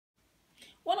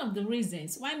One of the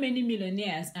reasons why many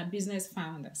millionaires are business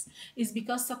founders is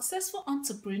because successful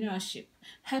entrepreneurship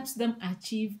helps them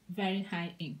achieve very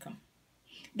high income.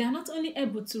 They are not only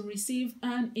able to receive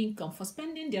earned income for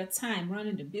spending their time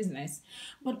running the business,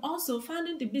 but also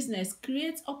founding the business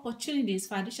creates opportunities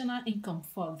for additional income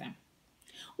for them.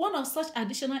 One of such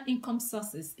additional income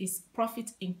sources is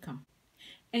profit income.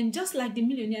 And just like the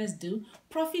millionaires do,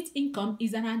 profit income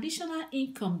is an additional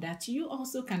income that you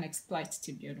also can exploit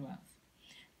to build wealth.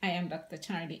 I am Dr.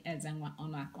 Charity Ezenwa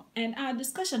Onako, and our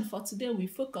discussion for today will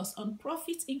focus on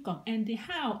profit income and the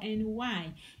how and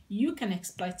why you can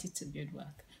exploit it to build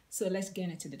wealth. So let's get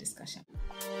into the discussion.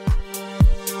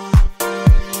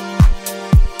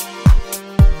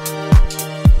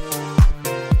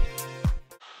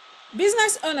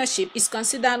 Business ownership is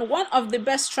considered one of the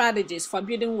best strategies for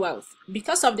building wealth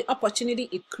because of the opportunity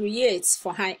it creates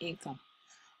for high income.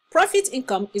 Profit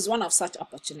income is one of such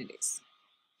opportunities.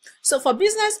 So for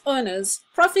business owners,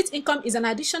 profit income is an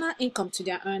additional income to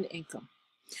their earned income.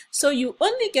 So you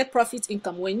only get profit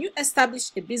income when you establish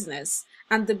a business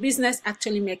and the business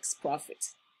actually makes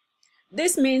profit.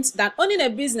 This means that owning a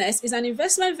business is an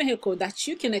investment vehicle that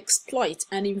you can exploit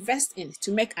and invest in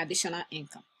to make additional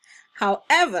income.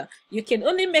 However, you can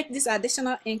only make this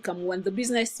additional income when the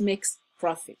business makes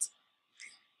profit.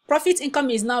 Profit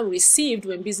income is now received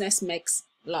when business makes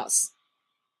loss.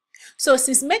 So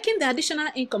since making the additional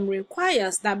income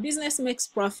requires that business makes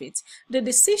profit, the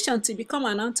decision to become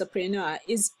an entrepreneur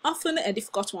is often a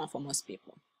difficult one for most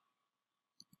people.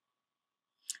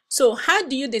 So how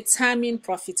do you determine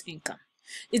profit income?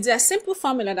 It's a simple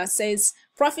formula that says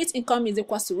profit income is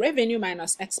equal to revenue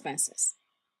minus expenses.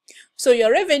 So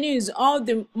your revenue is all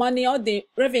the money, all the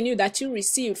revenue that you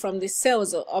receive from the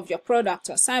sales of your product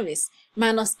or service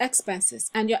minus expenses.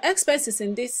 And your expenses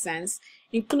in this sense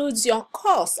includes your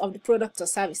cost of the product or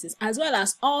services as well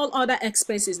as all other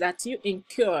expenses that you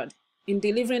incurred in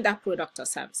delivering that product or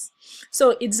service.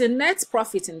 So it's a net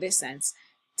profit in this sense,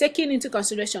 taking into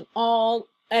consideration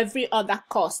every other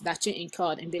cost that you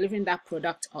incurred in delivering that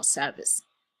product or service.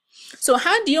 So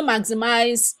how do you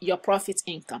maximize your profit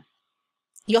income?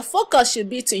 Your focus should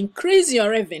be to increase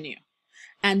your revenue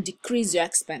and decrease your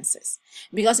expenses,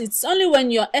 because it's only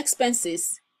when your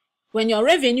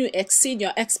revenue exceeds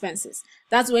your expenses,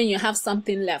 that's when you have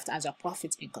something left as your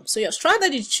profit income. So your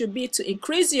strategy should be to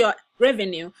increase your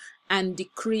revenue and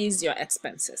decrease your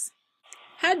expenses.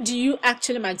 How do you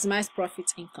actually maximize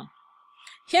profit income?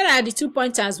 Here are the 2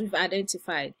 pointers we've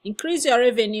identified. Increase your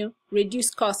revenue, reduce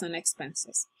costs and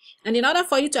expenses. And in order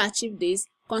for you to achieve this,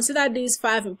 consider these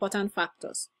 5 important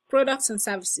factors: products and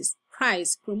services,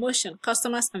 price, promotion,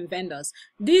 customers, and vendors.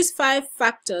 These 5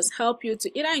 factors help you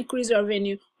to either increase your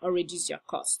revenue or reduce your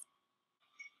cost.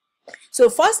 So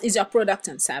first is your product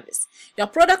and service. Your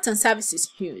product and service is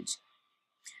huge.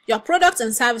 Your product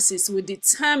and services will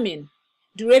determine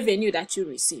the revenue that you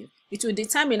receive. It will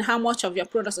determine how much of your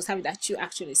product or service that you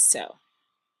actually sell.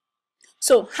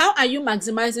 So how are you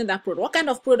maximizing that product? What kind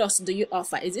of products do you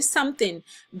offer? Is it something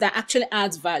that actually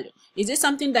adds value? Is it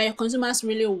something that your consumers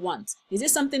really want? Is it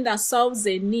something that solves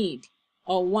a need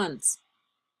or want?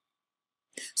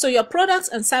 So your products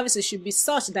and services should be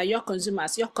such that your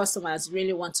consumers, your customers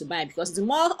really want to buy, because the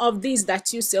more of these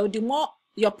that you sell, the more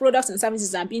your products and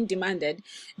services are being demanded,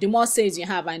 the more sales you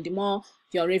have and the more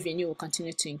your revenue will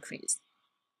continue to increase.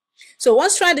 So one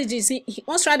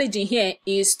strategy here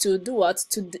is to do what?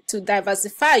 To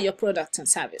diversify your product and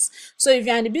service. So if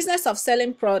you're in the business of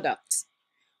selling products,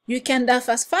 you can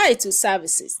diversify to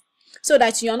services so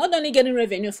that you're not only getting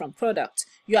revenue from products,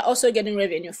 you are also getting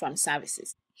revenue from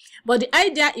services. But the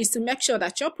idea is to make sure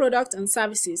that your products and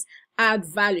services add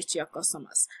value to your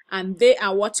customers and they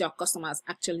are what your customers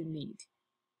actually need.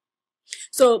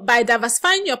 So by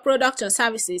diversifying your product or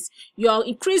services, you're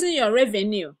increasing your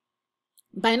revenue.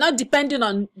 By not depending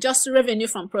on just revenue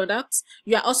from products,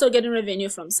 you are also getting revenue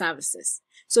from services.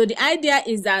 So the idea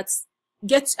is that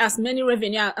get as much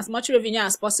revenue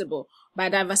as possible by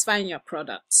diversifying your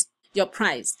products. Your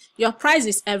price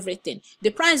is everything. The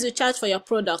price you charge for your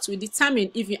products will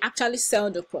determine if you actually sell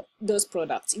those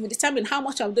products. It will determine how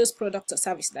much of those products or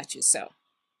services that you sell,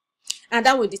 and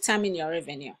that will determine your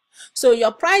revenue. So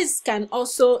your price can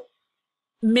also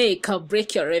make or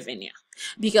break your revenue,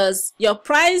 because the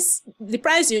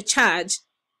price you charge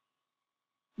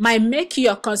might make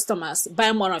your customers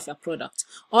buy more of your product.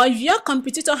 Or if your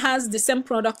competitor has the same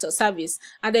product or service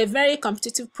at a very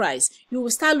competitive price, you will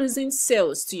start losing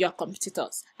sales to your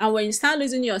competitors. And when you start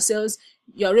losing your sales,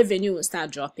 your revenue will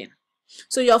start dropping.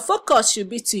 So your focus should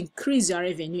be to increase your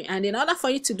revenue, and in order for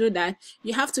you to do that,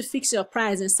 you have to fix your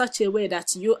price in such a way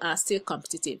that you are still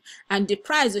competitive, and the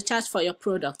price you charge for your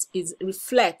product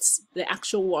reflects the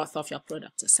actual worth of your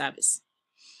product or service.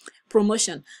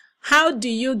 Promotion. How do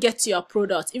you get your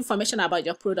product, information about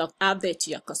your product, out there to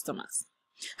your customers?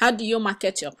 How do you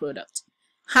market your product?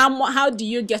 How do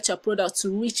you get your product to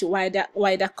reach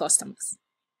wider customers?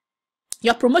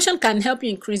 Your promotion can help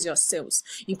you increase your sales,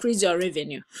 increase your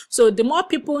revenue. So the more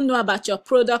people know about your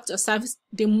product or service,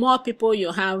 the more people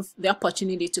you have the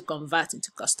opportunity to convert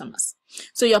into customers.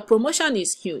 So your promotion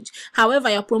is huge. However,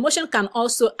 your promotion can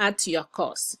also add to your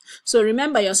cost. So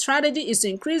remember, your strategy is to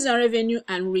increase your revenue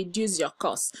and reduce your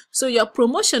cost. So your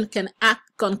promotion can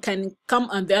come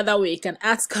on the other way. It can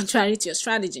act contrary to your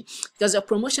strategy, because your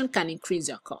promotion can increase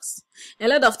your cost. A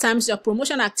lot of times, your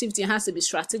promotion activity has to be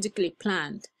strategically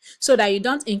planned so that you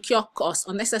don't incur costs,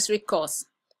 unnecessary costs.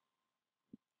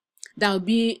 That will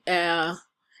be a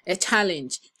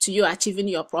challenge to you achieving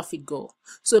your profit goal.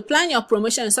 So plan your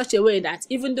promotion in such a way that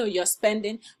even though you're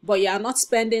spending, but you are not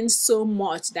spending so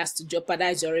much that's to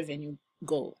jeopardize your revenue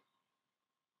goal.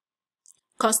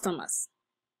 Customers.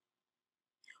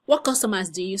 What customers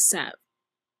do you serve?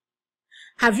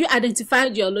 Have you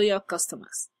identified your loyal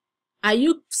customers? Are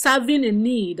you serving a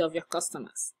need of your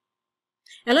customers?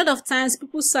 A lot of times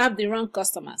people serve the wrong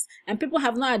customers, and people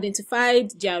have not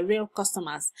identified their real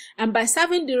customers. And by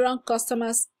serving the wrong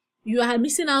customers, you are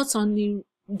missing out on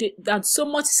that so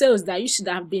much sales that you should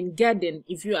have been getting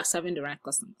if you are serving the right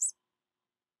customers.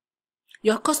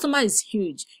 Your customer is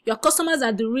huge. Your customers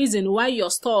are the reason why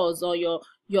your stores or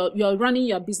you're running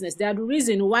your business. They are the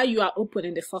reason why you are open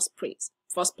in the first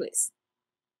place.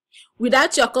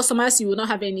 Without your customers, you will not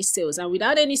have any sales, and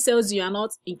without any sales, you are not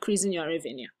increasing your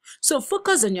revenue. So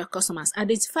focus on your customers.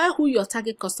 Identify who your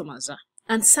target customers are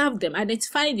and serve them.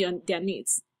 Identify their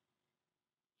needs.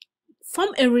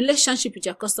 Form a relationship with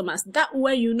your customers. That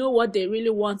way you know what they really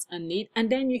want and need, and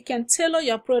then you can tailor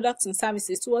your products and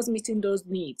services towards meeting those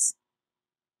needs.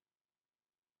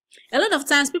 A lot of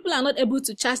times people are not able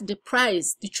to charge the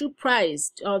price, the true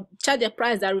price, or charge a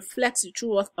price that reflects the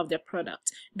true worth of their product,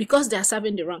 because they are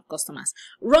serving the wrong customers.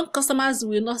 Wrong customers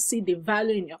will not see the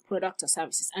value in your product or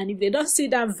services, and if they don't see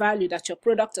that value that your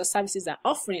product or services are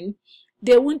offering,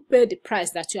 they won't pay the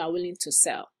price that you are willing to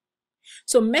sell.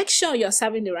 So make sure you're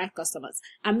serving the right customers,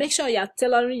 and make sure you're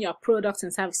tailoring your products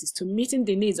and services to meeting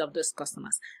the needs of those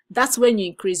customers. That's when you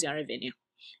increase your revenue.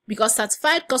 Because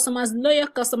satisfied customers, loyal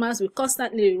customers will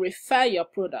constantly refer your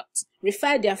products,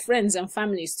 refer their friends and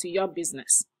families to your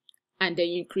business, and then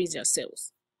you increase your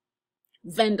sales.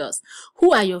 Vendors.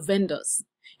 Who are your vendors?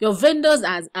 Your vendors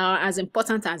are as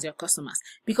important as your customers,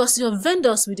 because your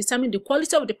vendors will determine the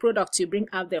quality of the product you bring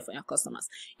out there for your customers.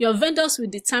 Your vendors will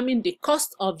determine the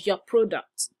cost of your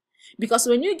product, because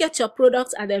when you get your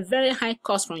product at a very high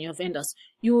cost from your vendors,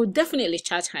 you will definitely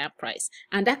charge higher price,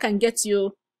 and that can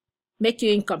make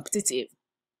you uncompetitive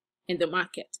in the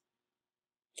market.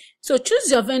 So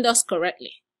choose your vendors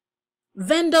correctly.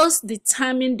 Vendors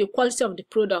determine the quality of the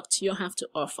product you have to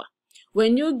offer.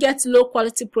 When you get low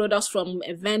quality products from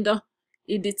a vendor,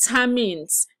 it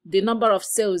determines the number of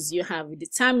sales you have. It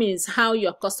determines how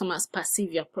your customers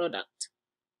perceive your product.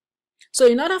 So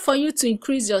in order for you to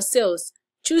increase your sales,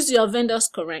 choose your vendors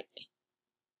correctly.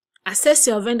 Assess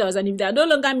your vendors, and if they are no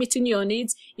longer meeting your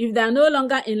needs, if they are no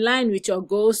longer in line with your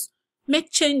goals,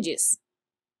 make changes.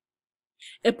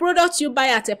 A product you buy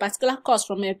at a particular cost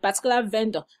from a particular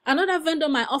vendor, another vendor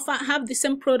might have the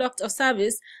same product or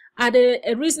service at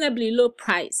a reasonably low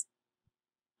price,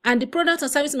 and the product or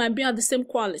service might be of the same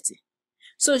quality.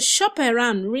 So shop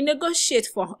around, renegotiate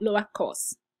for lower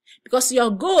costs, because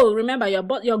your goal, remember, your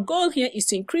goal here is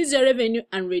to increase your revenue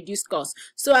and reduce costs.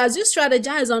 So as you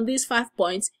strategize on these 5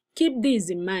 points, keep these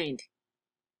in mind.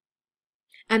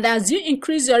 And as you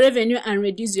increase your revenue and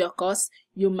reduce your costs,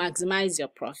 you maximize your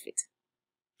profit.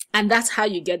 And that's how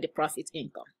you get the profit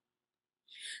income.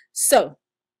 So,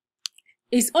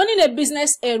 is owning a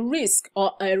business a risk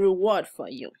or a reward for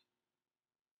you?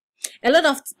 A lot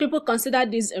of people consider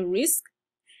this a risk.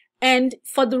 And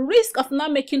for the risk of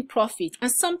not making profit and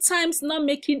sometimes not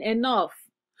making enough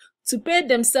to pay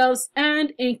themselves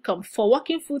earned income for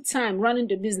working full-time running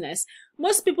the business,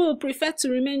 most people will prefer to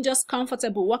remain just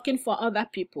comfortable working for other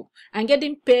people and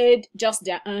getting paid just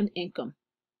their earned income.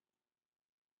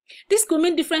 This could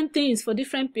mean different things for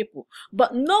different people,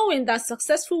 but knowing that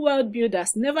successful wealth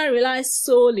builders never rely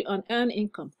solely on earned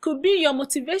income could be your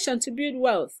motivation to build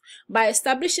wealth by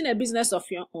establishing a business of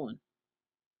your own.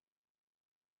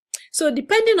 So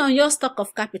depending on your stock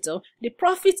of capital, the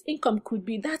profit income could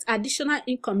be that additional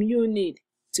income you need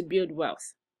to build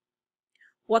wealth.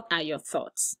 What are your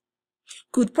thoughts?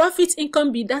 Could profit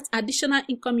income be that additional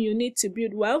income you need to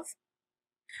build wealth?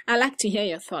 I'd like to hear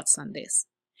your thoughts on this.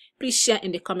 Please share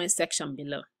in the comment section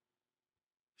below.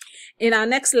 In our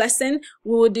next lesson,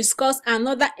 we will discuss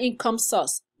another income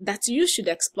source that you should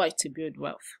exploit to build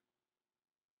wealth.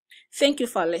 Thank you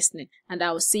for listening, and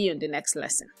I will see you in the next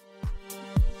lesson.